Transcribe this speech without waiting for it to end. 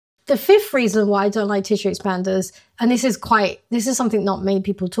The fifth reason why I don't like tissue expanders, and this is something not many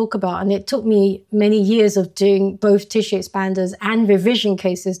people talk about, and it took me many years of doing both tissue expanders and revision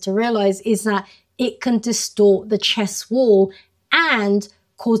cases to realize, is that it can distort the chest wall and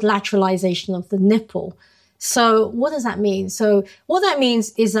cause lateralization of the nipple. So what does that mean? So what that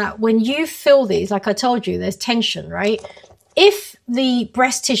means is that when you feel these, like I told you, there's tension, right? If the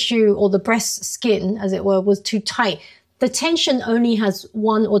breast tissue or the breast skin, as it were, was too tight, the tension only has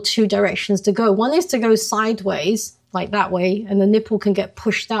one or two directions to go. One is to go sideways, like that way, and the nipple can get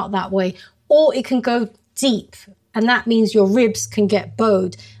pushed out that way, or it can go deep, and that means your ribs can get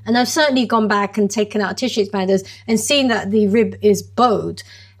bowed. And I've certainly gone back and taken out tissue expanders and seen that the rib is bowed.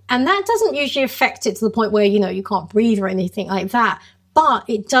 And that doesn't usually affect it to the point where, you can't breathe or anything like that. But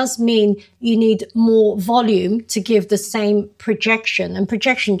it does mean you need more volume to give the same projection. And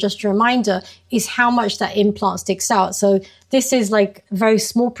projection, just a reminder, is how much that implant sticks out. So this is like a very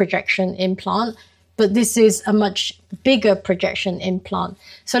small projection implant, but this is a much bigger projection implant.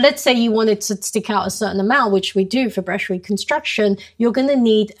 So let's say you wanted to stick out a certain amount, which we do for breast reconstruction, you're going to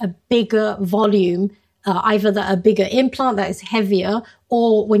need a bigger volume, either a bigger implant that is heavier,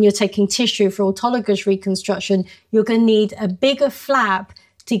 or when you're taking tissue for autologous reconstruction, you're going to need a bigger flap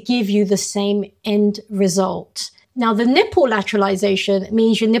to give you the same end result. Now, the nipple lateralization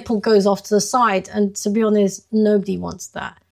means your nipple goes off to the side, and to be honest, nobody wants that.